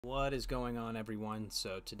What is going on, everyone?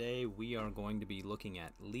 So today we are going to be looking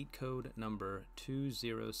at Leetcode number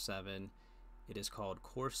 207. It is called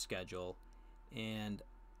Course Schedule, and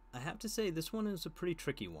I have to say this one is a pretty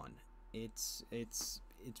tricky one. It's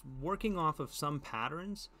working off of some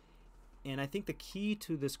patterns, and I think the key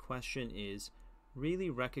to this question is really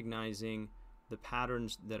recognizing the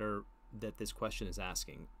patterns that this question is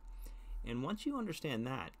asking. And once you understand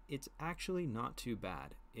that, it's actually not too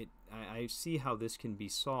bad. I see how this can be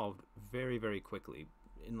solved very, very quickly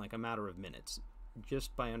in like a matter of minutes,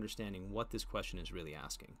 just by understanding what this question is really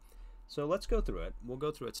asking. So let's go through it. We'll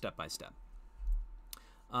go through it step by step.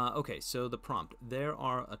 Okay, so the prompt. There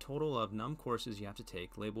are a total of num courses you have to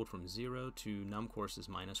take, labeled from 0 to num courses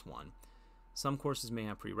 -1. Some courses may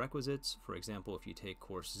have prerequisites. For example, if you take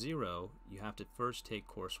course 0, you have to first take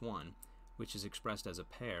course 1, which is expressed as a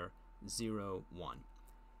pair, 0, 1.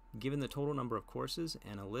 Given the total number of courses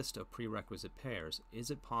and a list of prerequisite pairs,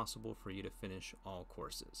 is it possible for you to finish all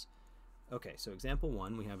courses? Okay, so example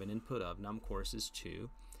 1, we have an input of num courses 2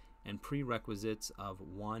 and prerequisites of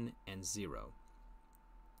 1 and 0.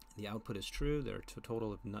 The output is true. There are a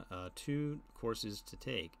total of 2 courses to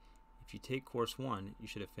take. If you take course 1, you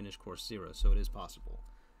should have finished course 0, so it is possible.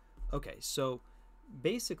 Okay, so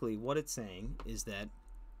basically what it's saying is that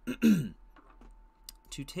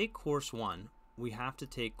to take course 1, we have to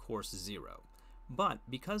take course 0. But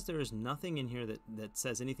because there is nothing in here that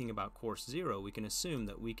says anything about course 0, we can assume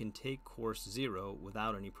that we can take course 0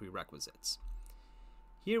 without any prerequisites.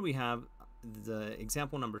 Here we have the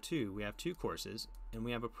example number 2. We have 2 courses, and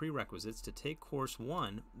we have a prerequisites. To take course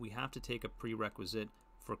 1, we have to take a prerequisite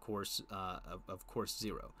for course of course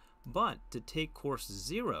 0. But to take course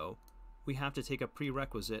 0, we have to take a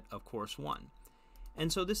prerequisite of course 1.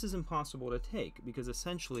 And so this is impossible to take because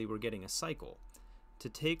essentially we're getting a cycle. To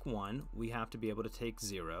take 1, we have to be able to take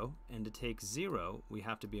 0, and to take 0, we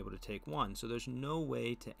have to be able to take 1. So there's no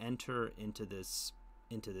way to enter into this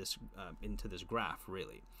graph,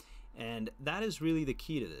 really. And that is really the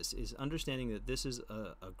key to this, is understanding that this is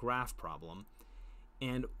a graph problem.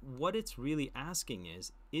 And what it's really asking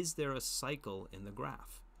is there a cycle in the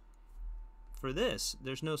graph? For this,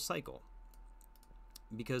 there's no cycle,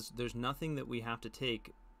 because there's nothing that we have to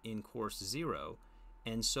take in course 0,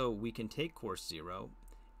 and so we can take course 0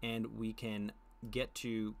 and we can get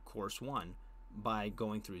to course 1 by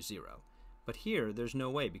going through 0. But here there's no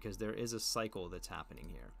way, because there is a cycle that's happening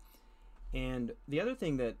here. And the other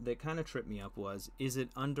thing that kind of tripped me up was, is it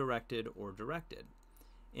undirected or directed?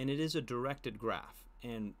 And it is a directed graph.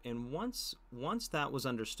 And once that was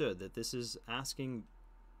understood, that this is asking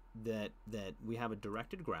that we have a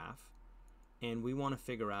directed graph, and we want to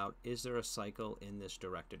figure out, is there a cycle in this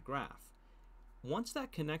directed graph? Once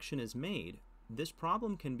that connection is made, this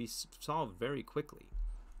problem can be solved very quickly.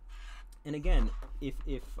 And again, if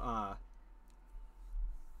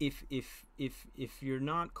you're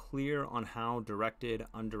not clear on how directed,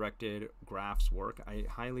 undirected graphs work, I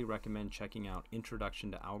highly recommend checking out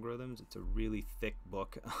Introduction to Algorithms. It's a really thick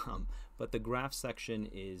book, but the graph section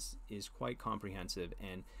is quite comprehensive,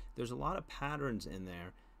 and there's a lot of patterns in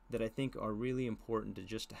there that I think are really important to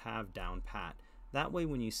just have down pat. That way,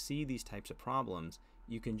 when you see these types of problems,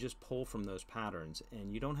 you can just pull from those patterns,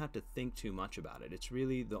 and you don't have to think too much about it. It's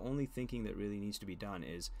really the only thinking that really needs to be done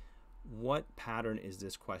is, what pattern is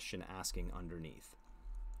this question asking underneath?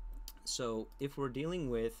 So if we're dealing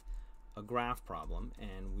with a graph problem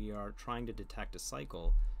and we are trying to detect a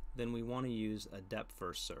cycle, then we want to use a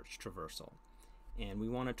depth-first search, traversal. And we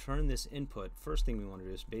want to turn this input, first thing we want to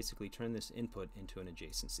do is basically turn this input into an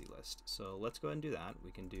adjacency list. So let's go ahead and do that.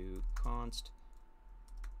 We can do const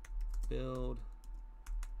build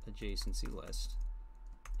adjacency list.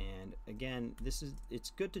 And again,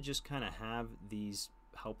 it's good to just kind of have these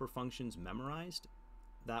helper functions memorized.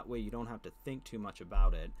 That way you don't have to think too much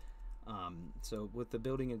about it. So with the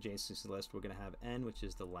building adjacency list, we're going to have n, which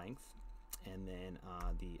is the length, and then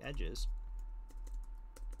the edges.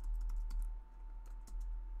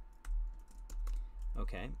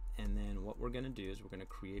 Okay, and then what we're going to do is we're going to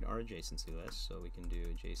create our adjacency list. So we can do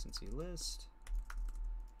adjacency list,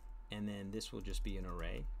 and then this will just be an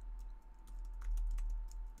array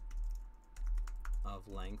of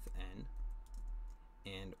length n.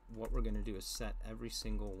 And what we're going to do is set every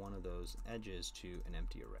single one of those edges to an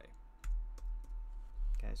empty array.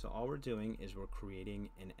 Okay, so all we're doing is we're creating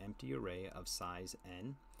an empty array of size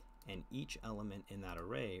n, and each element in that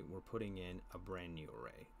array we're putting in a brand new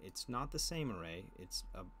array. It's not the same array, it's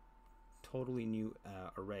a totally new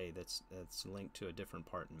array that's linked to a different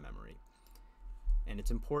part in memory. And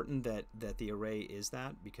it's important that the array is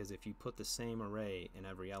that, because if you put the same array in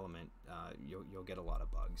every element, you'll get a lot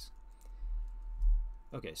of bugs.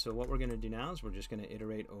 Okay, so what we're going to do now is we're just going to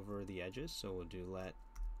iterate over the edges. So we'll do let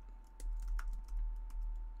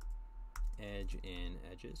edge in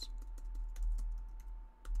edges.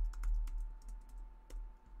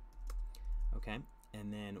 Okay,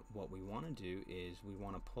 and then what we want to do is we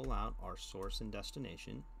want to pull out our source and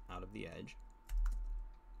destination out of the edge.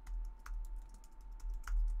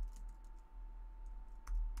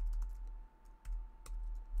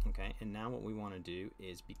 Okay, and now what we want to do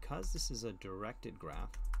is, because this is a directed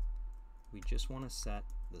graph, we just want to set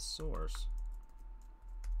the source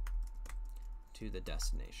to the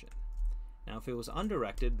destination. Now if it was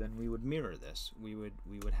undirected, then we would mirror this. We would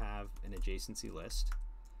have an adjacency list,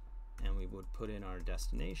 and we would put in our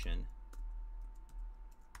destination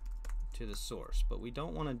to the source. But we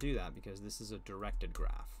don't want to do that because this is a directed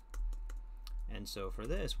graph. And so for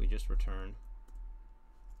this, we just return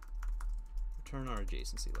our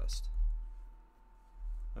adjacency list.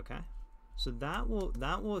 Okay, so that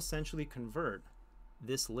will essentially convert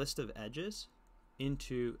this list of edges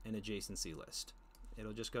into an adjacency list.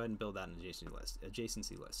 It'll just go ahead and build that an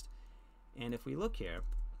adjacency list. And if we look here,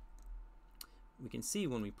 we can see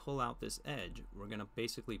when we pull out this edge, we're going to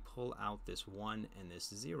basically pull out this 1 and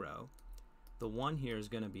this 0. The 1 here is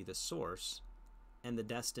going to be the source, and the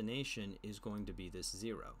destination is going to be this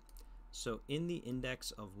 0. So in the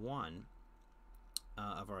index of 1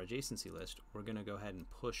 of our adjacency list, we're going to go ahead and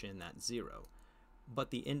push in that 0. But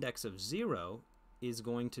the index of 0 is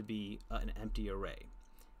going to be an empty array.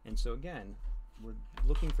 And so again, we're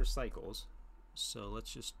looking for cycles. So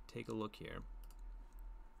let's just take a look here.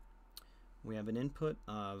 We have an input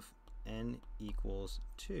of n equals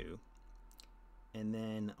 2, and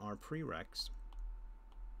then our prereqs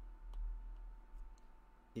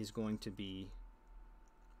is going to be,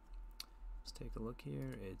 let's take a look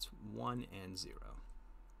here, it's 1 and 0.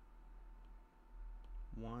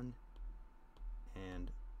 1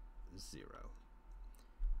 and 0.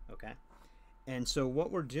 Okay, and so what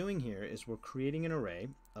we're doing here is we're creating an array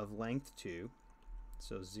of length 2,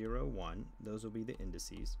 so 0, 1, those will be the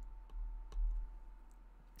indices.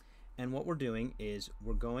 And what we're doing is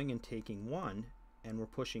we're going and taking 1 and we're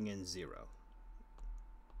pushing in 0.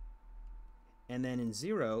 And then in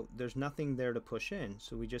 0, there's nothing there to push in,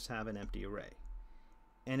 so we just have an empty array.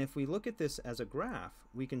 And if we look at this as a graph,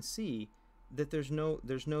 we can see that there's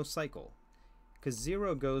no cycle, because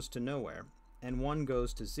 0 goes to nowhere and 1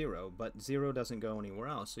 goes to 0, but 0 doesn't go anywhere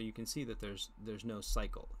else. So you can see that there's no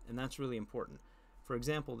cycle, and that's really important. For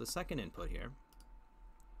example, the second input here,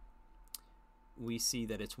 we see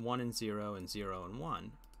that it's 1 and 0 and 0 and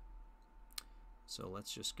 1. So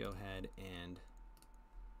let's just go ahead and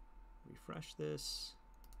refresh this.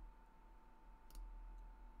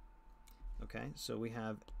 Okay, so we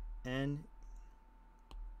have n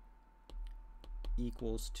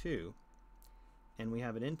equals 2, and we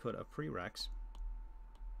have an input of prereqs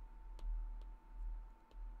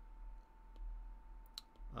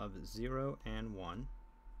of 0 and 1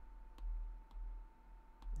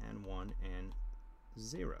 and 1 and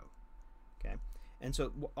 0. Okay, and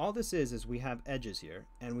so all this is we have edges here,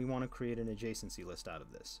 and we want to create an adjacency list out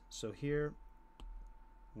of this. So here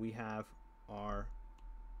we have our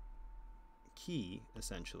key,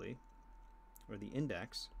 essentially, or the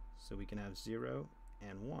index, so we can have 0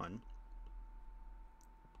 and 1,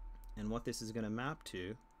 and what this is going to map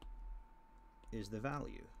to is the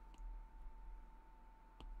value.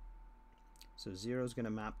 So 0 is going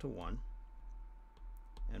to map to 1,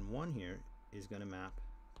 and 1 here is going to map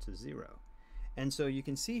to 0. And so you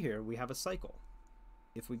can see here we have a cycle.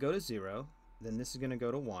 If we go to 0, then this is going to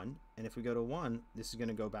go to 1, and if we go to 1, this is going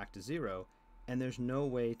to go back to 0, and there's no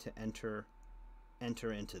way to enter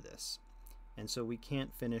into this. And so we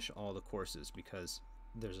can't finish all the courses because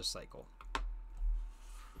there's a cycle.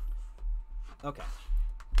 Okay,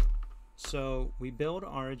 so we build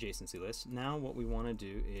our adjacency list. Now what we want to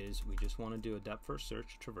do is we just want to do a depth first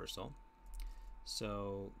search traversal.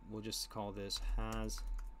 So we'll just call this has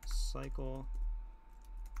cycle,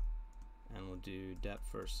 and we'll do depth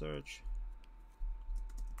first search.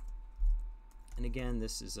 And again,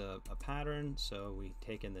 this is a pattern, so we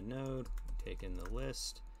take in the node, we take in the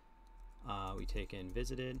list, we take in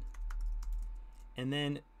visited, and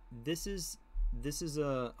then this is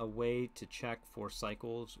a way to check for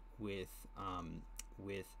cycles with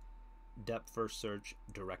depth first search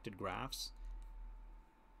directed graphs.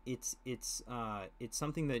 It's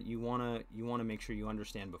something that you wanna make sure you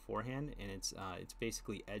understand beforehand, and it's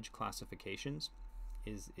basically edge classifications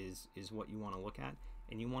is what you want to look at,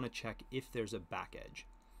 and you want to check if there's a back edge.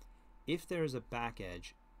 If there's a back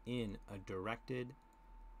edge in a directed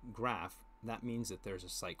graph, that means that there's a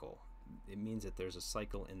cycle. It means that there's a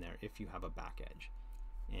cycle in there if you have a back edge.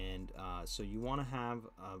 So you want to have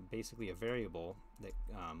basically a variable that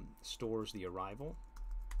stores the arrival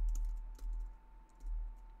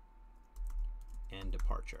and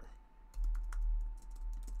departure.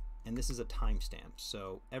 And this is a timestamp.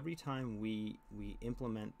 So every time we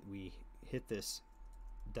hit this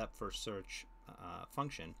depth first search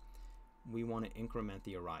function, we want to increment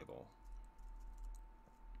the arrival.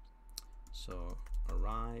 So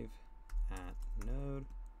arrive at node,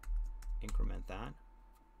 increment that.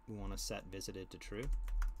 We want to set visited to true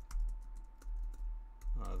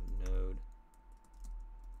of node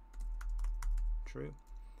true.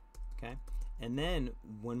 Okay, and then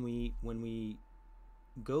when we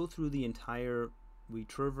go through the entire, we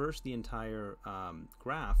traverse the entire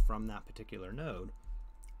graph from that particular node,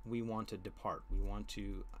 we want to depart. We want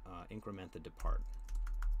to increment the depart.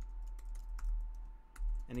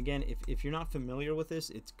 And again, if you're not familiar with this,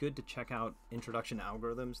 it's good to check out Introduction to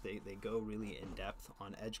Algorithms. They go really in depth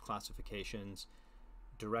on edge classifications,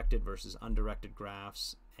 directed versus undirected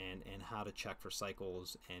graphs, and how to check for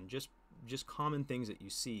cycles, and just common things that you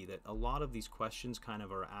see that a lot of these questions kind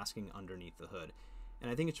of are asking underneath the hood. And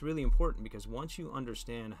I think it's really important, because once you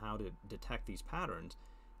understand how to detect these patterns,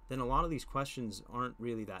 then a lot of these questions aren't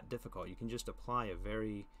really that difficult. You can just apply a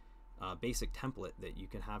very basic template that you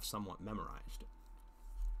can have somewhat memorized.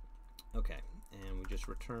 Okay, and we just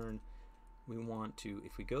return, we want to,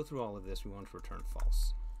 if we go through all of this, we want to return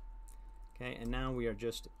false. Okay, and now we're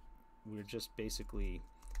just basically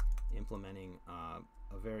implementing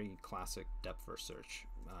a very classic depth first search.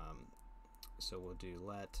 So we'll do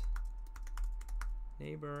let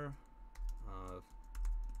neighbor of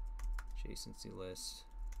adjacency list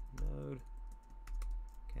node,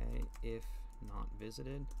 okay, if not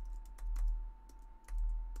visited,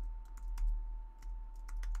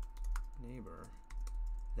 neighbor,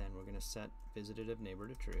 then we're going to set visited of neighbor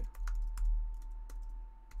to true.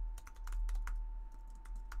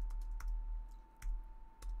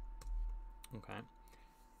 Okay,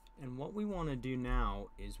 and what we want to do now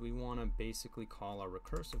is we want to basically call our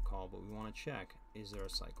recursive call, but we want to check, is there a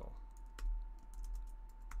cycle?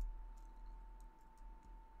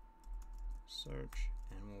 Search,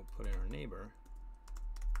 and we'll put in our neighbor.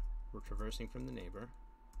 We're traversing from the neighbor.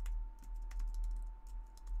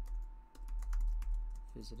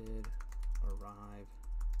 Visited, arrive,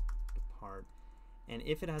 depart, and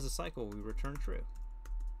if it has a cycle, we return true.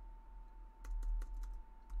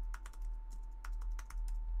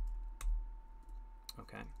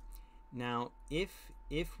 Okay, now if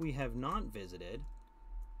we have not visited,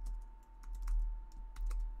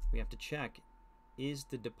 we have to check, is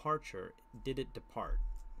the departure, did it depart?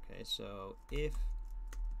 Okay, so if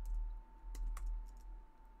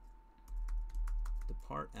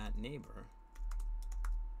depart at neighbor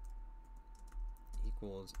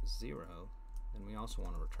equals 0, then we also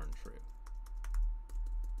want to return true.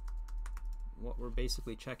 What we're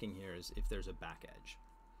basically checking here is if there's a back edge.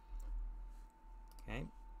 Okay,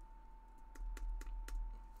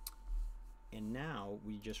 and now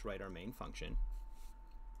we just write our main function.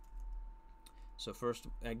 So first,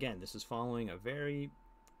 again, this is following a very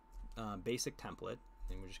basic template,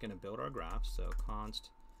 and we're just going to build our graph. So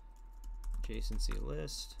const adjacency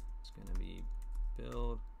list, it's going to be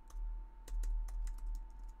build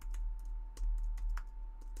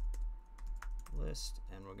list,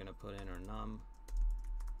 and we're going to put in our num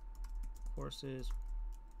courses,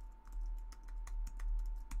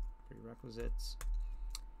 prerequisites,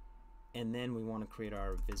 and then we want to create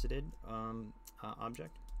our visited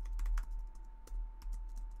object,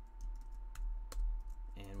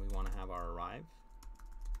 and we want to have our arrive.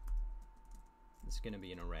 It's going to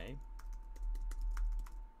be an array.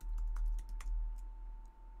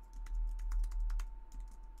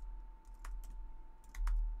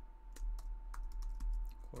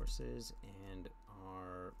 Courses, and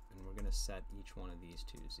we're going to set each one of these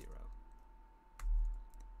to 0.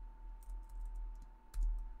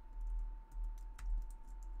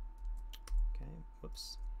 Okay,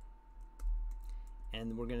 whoops.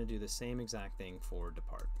 And we're going to do the same exact thing for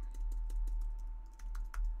depart.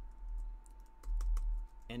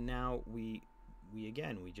 And now we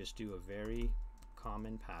just do a very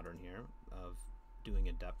common pattern here of doing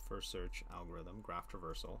a depth first search algorithm, graph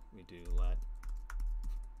traversal. We do let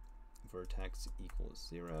vertex equals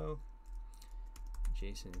 0,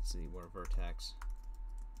 adjacency where vertex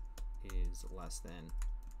is less than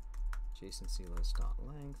adjacency list dot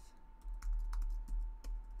length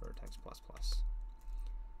vertex plus plus,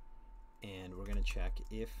 and we're going to check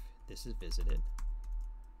if this is visited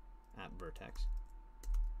at vertex.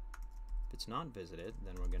 If it's not visited,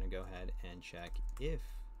 then we're going to go ahead and check if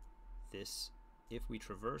this if we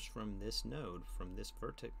traverse from this node, from this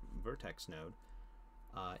vertex node,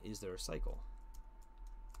 is there a cycle?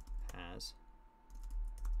 Has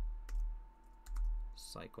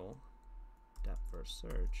cycle depth first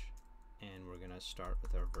search, and we're going to start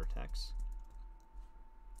with our vertex,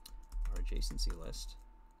 our adjacency list,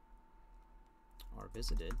 our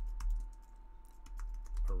visited,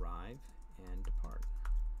 arrive, and depart.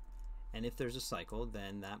 And if there's a cycle,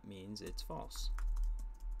 then that means it's false.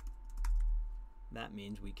 That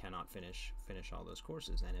means we cannot finish all those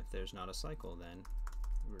courses. And if there's not a cycle, then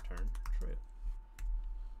return true.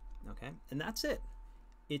 Okay, and that's it.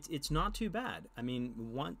 It's not too bad. I mean,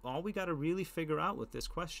 all we got to really figure out with this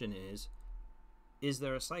question is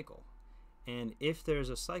there a cycle? And if there's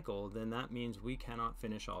a cycle, then that means we cannot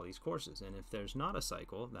finish all these courses. And if there's not a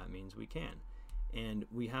cycle, that means we can. And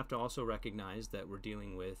we have to also recognize that we're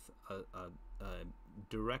dealing with a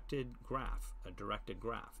directed graph,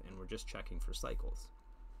 and we're just checking for cycles.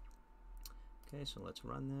 Okay, so let's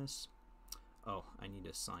run this. Oh, I need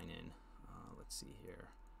to sign in. Let's see here.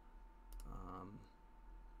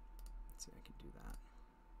 Let's see, I can do that.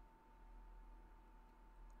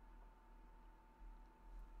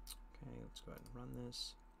 Okay, let's go ahead and run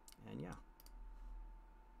this, and yeah,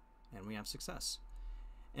 and we have success.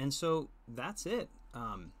 And so that's it.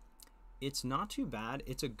 It's not too bad.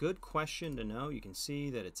 It's a good question to know. You can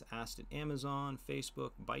see that it's asked at Amazon,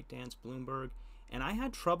 Facebook, ByteDance, Bloomberg, and I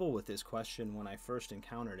had trouble with this question when I first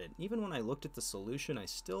encountered it. Even when I looked at the solution, I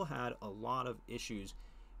still had a lot of issues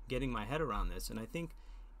getting my head around this. And I think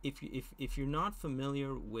if you're not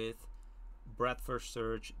familiar with breadth first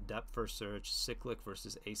search, depth first search, cyclic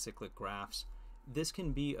versus acyclic graphs, this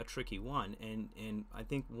can be a tricky one. And I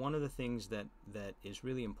think one of the things that is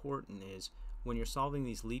really important is when you're solving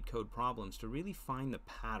these Leetcode problems to really find the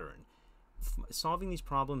pattern. Solving these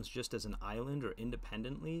problems just as an island or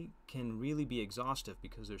independently can really be exhaustive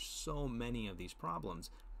because there's so many of these problems,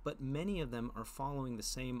 but many of them are following the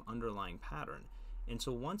same underlying pattern. And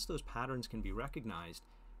so once those patterns can be recognized,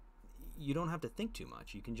 you don't have to think too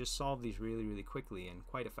much. You can just solve these really, really quickly and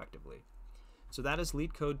quite effectively. So that is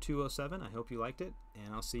Leetcode 207. I hope you liked it,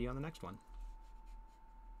 and I'll see you on the next one.